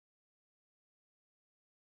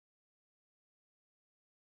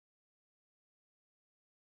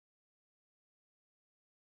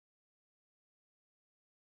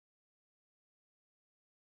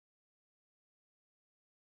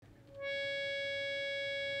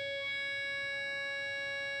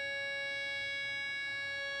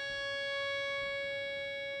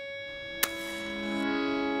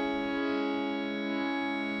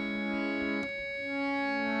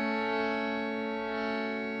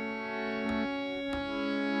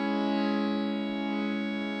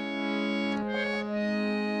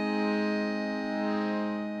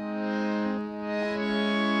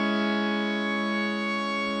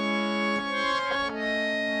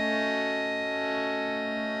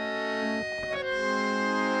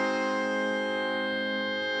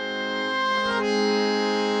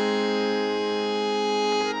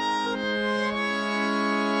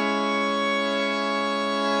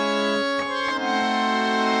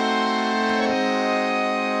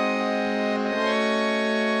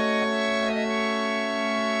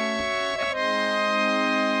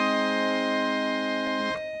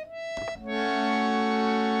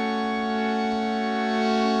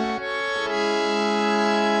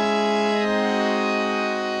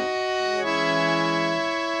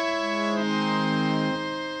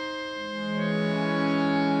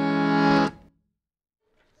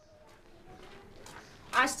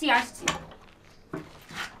আসছি আসছি।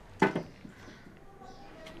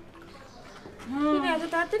 এত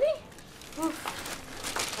তাড়াতাড়ি?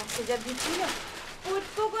 যা দিচ্ছিল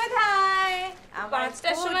পুটকু কোথায়?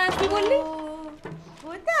 5টার সময় আসবি বললি?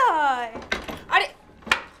 কোথায়? আরে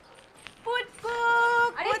পুটকু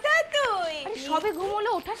কোথায় তুই? সবে ঘুমোলো,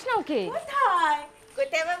 ওঠাস না ওকে। কোথায়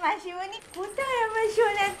কোথায় আমার মাসিমণি? কোথায় আমার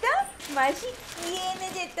সোনাটা? মাসি কি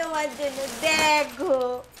এনেছে তোমার জন্য? দেখো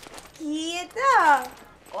কি এটা,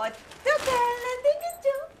 কত খেলনা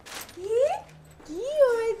দেখেছো? কি কি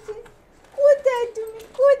হয়েছে? কোথায় তুমি?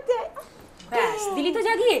 কোথায়? ব্যাস দিলি তো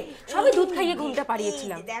জাগিয়ে। সবে দুধ খাইয়ে ঘুমটা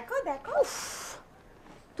পাড়িয়েছিলাম। দেখো দেখো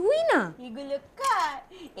তুই না, এগুলো কার?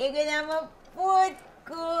 এগুলো আমার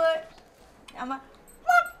পুটকুর, আমার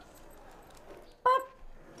পপ পপ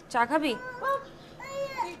চা খাবি? পপ।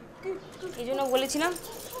 এই জন্য বলেছিলাম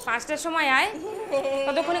 5টার সময় আয়,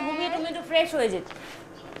 ততক্ষণে ঘুমিয়ে তুমি একটু ফ্রেশ হয়ে যেত।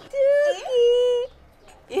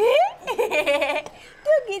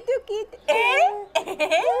 টুকি টুকি টুকি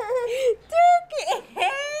টুকি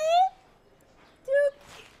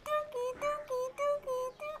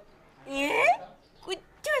টুকি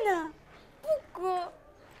কুচ্ছু না, পুকু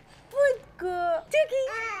পুটকু টুকি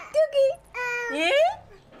টুকি।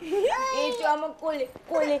 এই তো আমার কোলে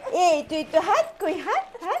কোলে, এই তো এই তো হাত কই, হাত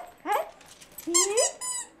হাত হাত,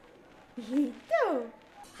 এই তো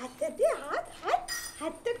হাতটা দে, হাত হাত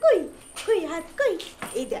হাতটা কই কই, হাত কই,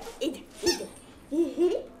 এই দে এই দে এই দে।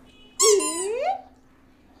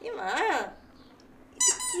 এ মা,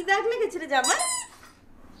 কি দাগ লেগেছে রে জামা?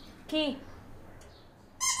 কি?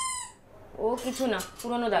 ও কিছু না,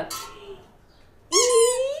 পুরনো দাগ।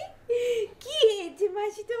 কি হয়েছে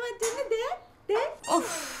মাসি তোমার জন্য? দেখ দেখ। ওহ,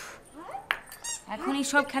 এখন এই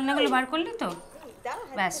সব খেলনাগুলো বার করলি তো?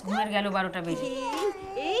 ব্যাস ঘুমের গেল 12টা বেজে।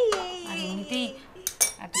 এই আর এমনিতেই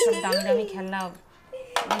এত সব দামি দামি খেলনা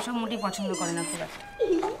এসব মোটেই পছন্দ করে না খুব একটা।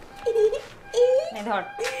 ধর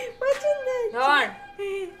পছন্দ ধর।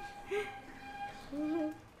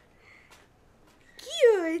 কি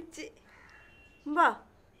হয়েছে? বাহ,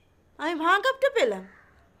 আমি ভাঙা কাপটা পেলাম,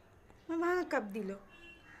 ভাঙা কাপ দিল।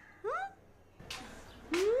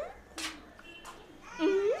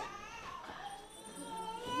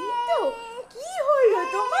 কি হলো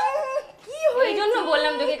তোমার? কি হলো? এই জন্য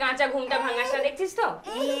বললাম তোকে কাঁচা ঘুমটা ভাঙাস না, দেখছিস তো?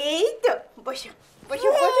 এই তো বসো বসো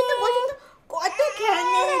বসো তো বসো তো, কত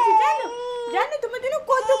খেলনা হয়েছে জানো? জানো তোমার জন্য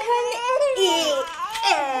কত খেলনা?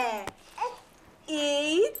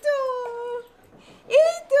 এই তো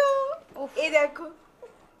এই তো, এই দেখো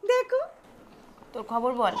দেখো। তোর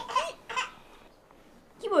খবর বল।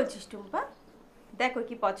 কি বলছিস টুম্পা? দেখো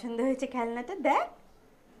কি পছন্দ হয়েছে খেলনাটা, দেখ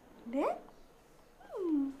দেখ।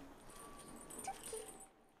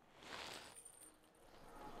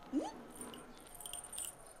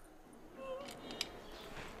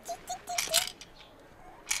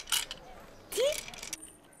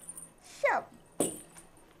 সব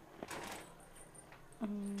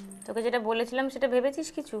তোকে যেটা বলেছিলাম সেটা ভেবেছিস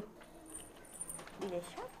কিছু?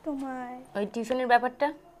 সব তোমার। ওই টিউশনের ব্যাপারটা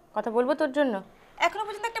কথা বলবো তোর জন্য? এখনো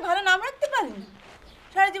পর্যন্ত একটা ভালো নাম রাখতে পারলি?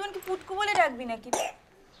 সারা জীবন কি পুটকু বলে রাখবি নাকি?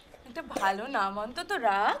 একটা ভালো নাম অন্তত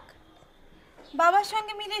রাখ। বাবার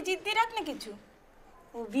সঙ্গে মিলে জিদ্দি রাখ না কিছু।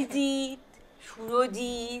 অভিজিৎ,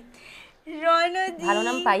 সুরজিৎ, রণজিৎ। ভালো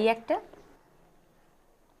নাম পাই একটা,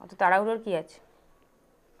 অত তাড়াহুড়োর কি আছে?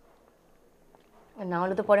 না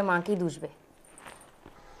হলে তো পরে মাকেই দুষবে।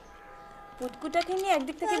 পুটকুটাকে নিয়ে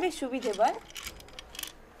একদিক থেকে বেশ সুবিধে, বল?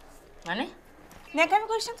 মানে ন্যাকামি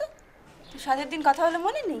করিস না তো। সাদের দিন কথা হলো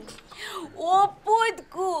মনে নেই? ও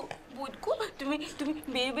পুটকু পুটকু, তুমি তুমি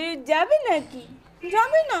বের যাবে নাকি?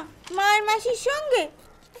 যাবে না মায়ের মাসির সঙ্গে?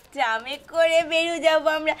 ট্রামে করে বেরো যাবো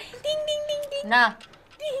আমরা। টিং টিং টিং টিং না,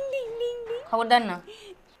 টিং টিং টিং টিং। খবরদার না,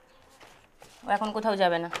 ও এখন কোথাও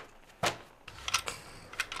যাবে না।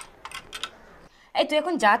 এই তুই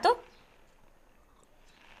এখন যা তো।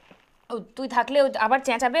 ও তুই থাকলে ও আবার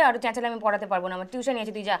চেঁচাবে, আর চেঁচালে আমি পড়াতে পারবো না, আমার টিউশন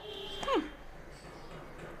আছে, তুই যা।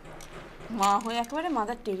 মা হয়ে একেবারে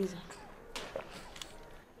মাদার টেরিজা।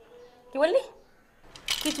 কি বললি?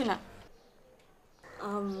 কিছু না।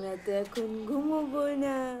 আমরা তো এখন ঘুমোবো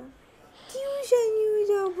না, টিউশনিও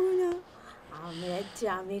যাবো না, আমরা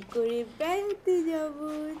ট্রামে করে বেড়াতে যাবো,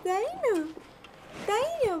 তাই না? তাই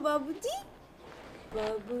না বাবুজি?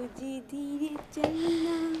 বাবুজি ধীরে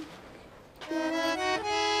চলনা।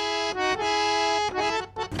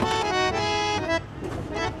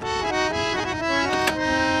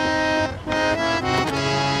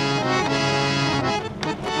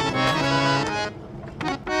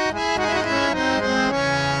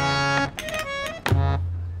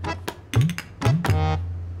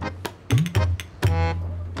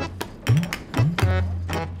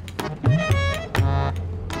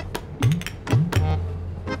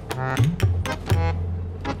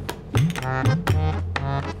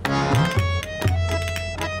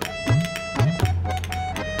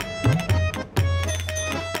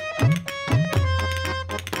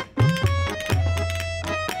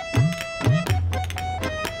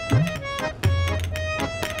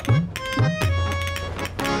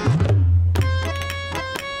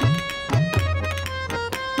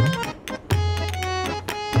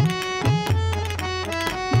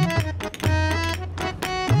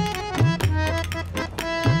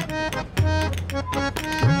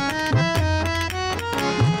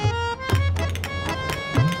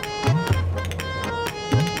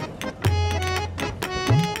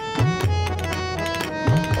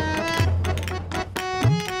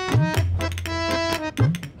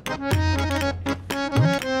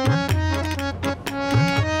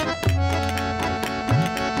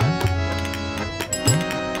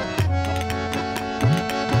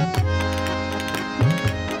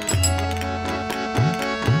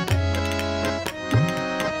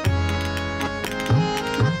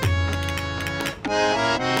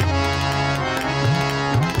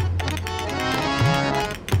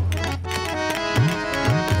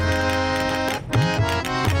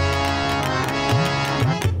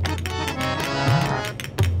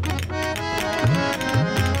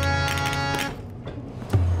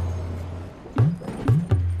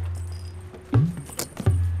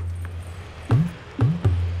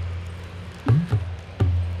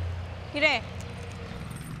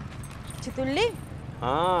 তুললি?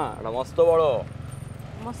 হ্যাঁ, এটা মস্ত বড়।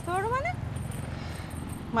 মস্ত বড় মানে?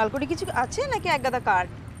 মালকুড়ি কিছু আছে নাকি এক গাদা কাঠ?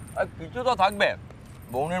 কিছু তো থাকবে,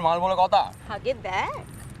 বউনের মাল বলে কথা। আগে দেখ।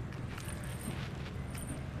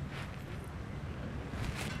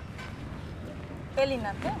 পেলি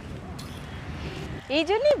না তো? এই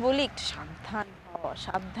জন্যই বলি একটু সাবধান হ,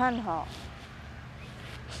 সাবধান হ।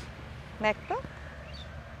 দেখ তো,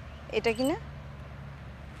 এটা কি না?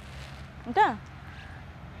 এটা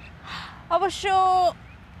অবশ্য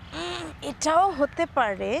এটাও হতে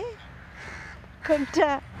পারে। কোনটা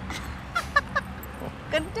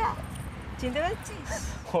কোনটা চিনতে পারছিস?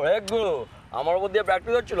 অনেকগুলো আমার উপর দিয়ে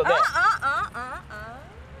প্র্যাকটিস হচ্ছিল। দেখ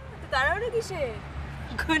তাড়াহুড়ো কিসে?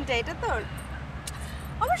 কোনটা? এটা তোর?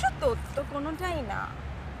 অবশ্য তোর তো কোনোটাই না।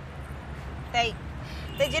 তাই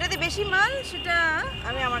তাই যেটাতে বেশি মাল সেটা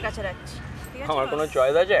আমি আমার কাছে রাখছি। ঠিক আছে? আমার কোনো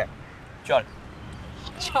চয়েস আছে? চল।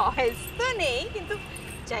 চয়েস তো নেই, কিন্তু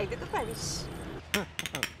চাইতে তো পারিস।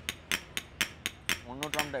 অন্য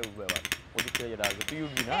ট্রামটাই উঠবে এবার, ওদিক থেকে যেটা আসবে। তুই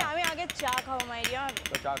উঠবি না? আমি আগে চা খাবো মাইরিয়া।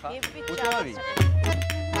 তো চা খা। হেব্বি উঠতে চা পারবি?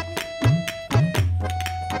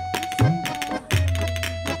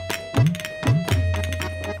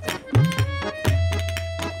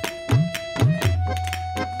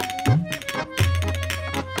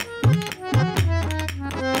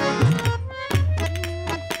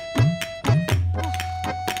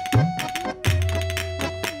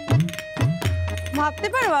 ভাবতে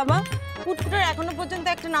পারো বাবা, কুটকুটার এখনো পর্যন্ত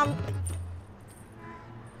একটা নাম।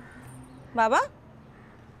 বাবা,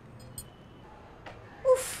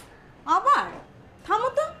 উফ, আবার থামো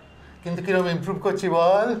তো। কিন্তু কিরকম ইমপ্রুভ করছি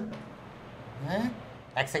বল? হ্যাঁ,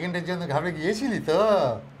 এক সেকেন্ডের জন্য ঘাবড়ে গিয়েছিলি তো?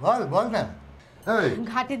 বল বল না। এই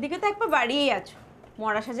ঘাটের দিকে তো একবার বাড়িয়েই আছো।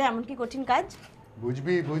 মরা সাজা এমন কি কঠিন কাজ?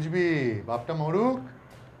 বুঝবি বুঝবি, বাপটা মরুক,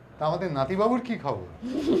 তা আমাদের নাতিবাবুর কি খবর?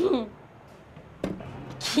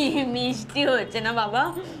 কি মিষ্টি হচ্ছে না বাবা,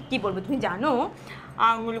 কি বলবো তুমি জানো,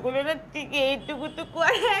 আঙুলগুলোর থেকে এইটুকু টুকু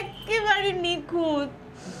আর একেবারে নিখুঁত।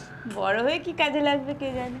 বড় হয়ে কি কাজে লাগবে কে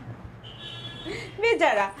জানে।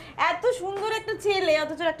 বেচারা এত সুন্দর একটা ছেলে,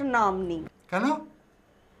 অথচ একটা নাম নেই। কেন?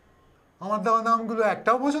 আমার দেওয়া নামগুলো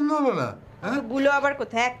একটাও পছন্দ হলো না? হ্যাঁ, গুলো আবার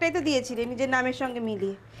কোথায়? একটাই তো দিয়েছিলে নিজের নামের সঙ্গে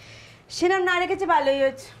মিলিয়ে। সে নাম না রেখেছে ভালোই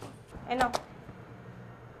হয়েছে। এ নাও।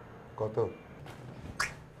 কত?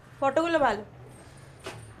 ফটোগুলো ভালো।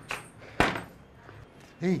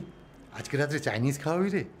 এই আজকে রাত্রে চাইনিজ খাওয়াবি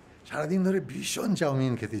রে? সারাদিন ধরে ভীষণ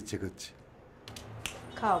চাউমিন খেতে ইচ্ছে করছে।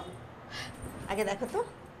 খাওয়াবো, আগে দেখো তো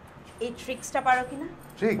এই ট্রিক্সটা পারো কিনা।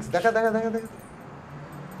 ট্রিক্স? দেখা দেখা দেখা দেখা।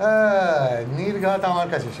 হ্যাঁ, নির্ঘাত আমার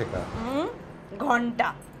কাছে শেখা। ঘন্টা।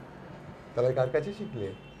 তাহলে কার কাছে শিখলে?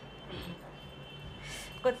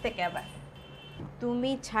 কোত্থেকে আবার?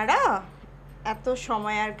 তুমি ছাড়া এত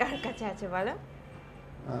সময় আর কার কাছে আছে বলো?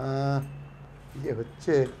 ইয়ে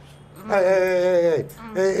হচ্ছে,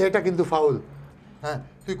 এটা কিন্তু ফাউল। হ্যাঁ,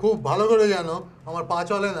 তুই খুব ভালো করে জানো আমার পা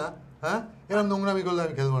চলে না। হ্যাঁ, এরকম নোংরামি করলে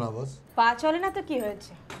আমি খেলবো না বস। পা চলে না তো কি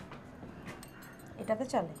হয়েছে, এটা তো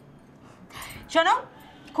চলে। শোনো,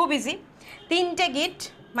 খুব ইজি। 3টে গিট,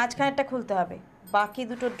 মাঝখানেরটা খুলতে হবে, বাকি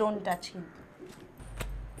দুটো ডোন্ট টাচ। কিন্তু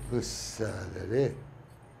রে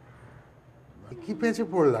কি পেঁচে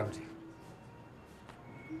পড়লাম রে।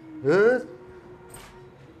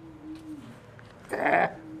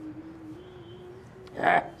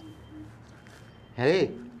 হ্যাঁ,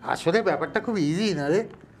 আসলে ব্যাপারটা খুব ইজি না রে।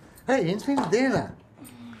 হ্যাঁ, ইনফিনিট দে না।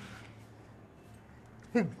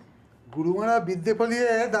 গুরুমারা বিদ্যে ফলিয়ে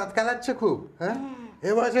দাঁত কালাচ্ছে খুব। হ্যাঁ, এ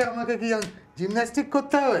বয়সে আমাকে কি জিমন্যাস্টিক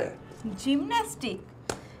করতে হবে? জিমন্যাস্টিক?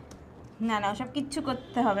 না না, ওসব কিচ্ছু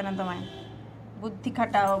করতে হবে না তোমায়। বুদ্ধি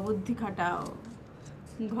খাটাও, বুদ্ধি খাটাও।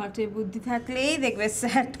 ঘটে বুদ্ধি থাকলেই দেখবে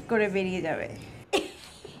স্যাট করে বেরিয়ে যাবে।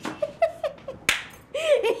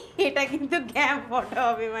 এটা কিন্তু গ্যাপ ফটো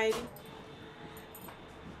হবে মাইরি।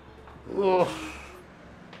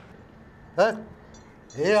 হ্যাঁ,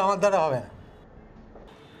 এ আমার দ্বারা হবে না।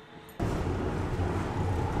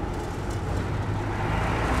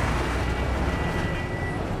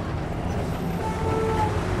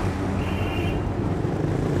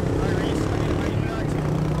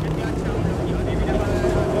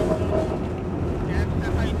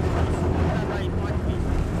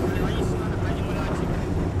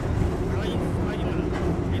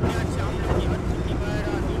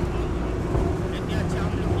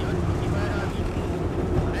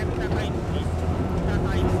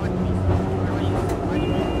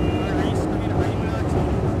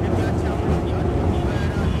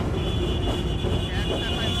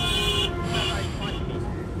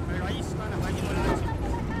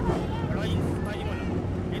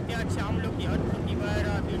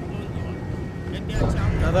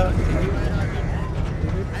 দাদা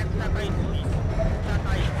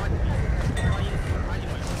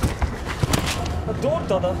দৌড়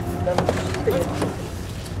দাদা।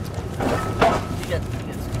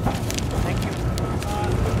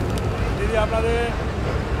 দিদি আপনাদের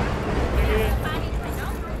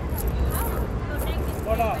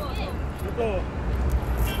কটা দুটো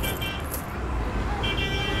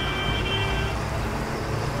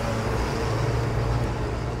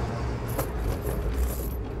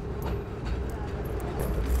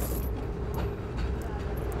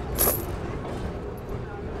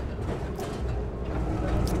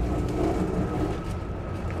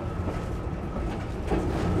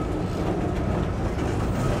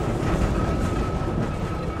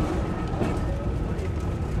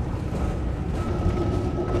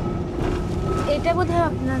এটা বোধহয়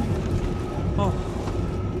আপনার।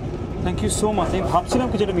 Thank you so much. আমি ভাবছিলাম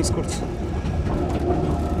কিছুটা মিস করছি।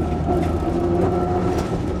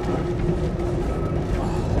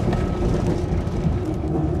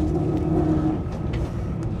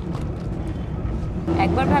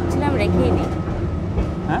 একবার ভাবছিলাম রেখেই দিই।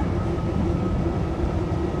 হ্যাঁ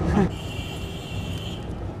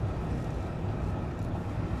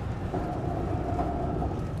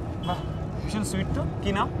বাহ, ভীষণ সুইট তো।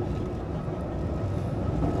 কি নাম?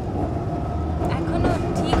 এখনো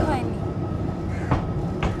ঠিক হয়নি।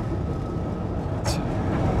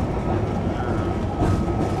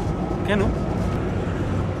 কেন?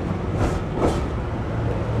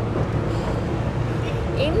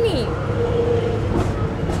 এমনি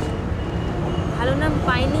ভালো নাম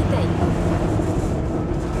পাইনি তাই।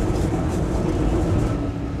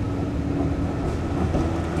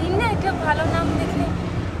 দিন না একটা ভালো নাম দেখলে।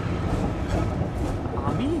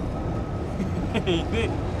 আমি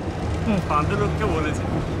বান্ধব লোককে বলেছে,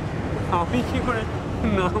 আমি কি করে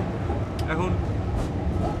নাম এখন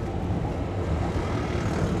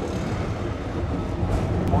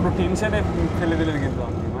বড় টেনশনে ফেলে দিলেন কিন্তু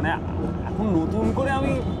আপনি। মানে এখন নতুন করে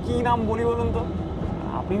আমি কি নাম বলি বলুন তো?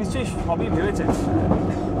 আপনি নিশ্চয়ই সবই ভেবেছেন।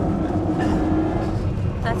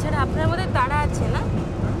 তাছাড়া আপনার মধ্যে তারা আছে না,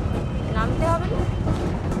 নামতে হবে না।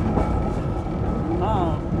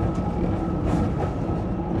 হ্যাঁ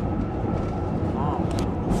হ্যাঁ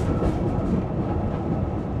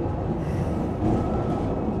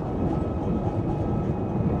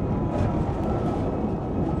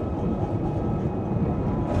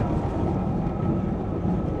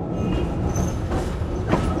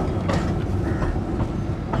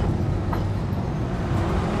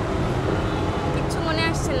কিচ্ছু মনে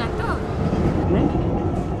আসছে না তো?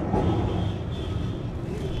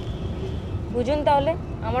 বুঝুন তাহলে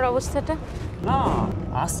আমার অবস্থাটা। না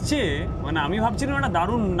আসছে, মানে আমি ভাবছিলাম একটা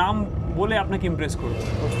দারুণ নাম বলে আপনাকে ইমপ্রেস করবো।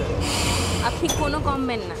 আপনি কোনো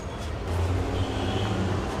কমবেন না।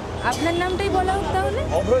 আপনার নামটাই বলা হোক তাহলে।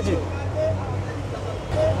 অভ্রজিৎ।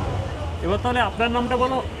 এবার তাহলে আপনার নামটা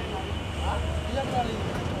বলো।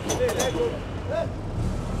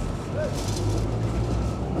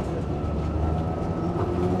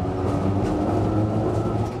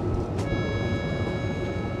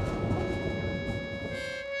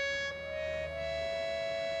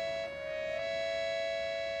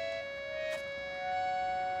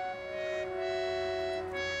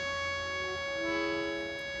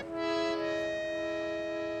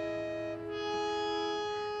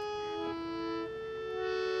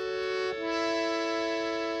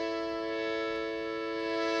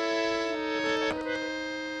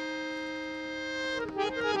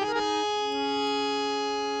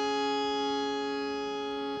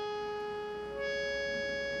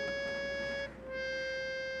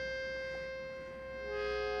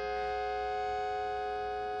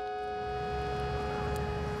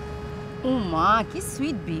 ও মা, কি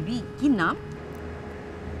সুইট বেবি। কি নাম?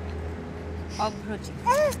 অভ্রজিৎ।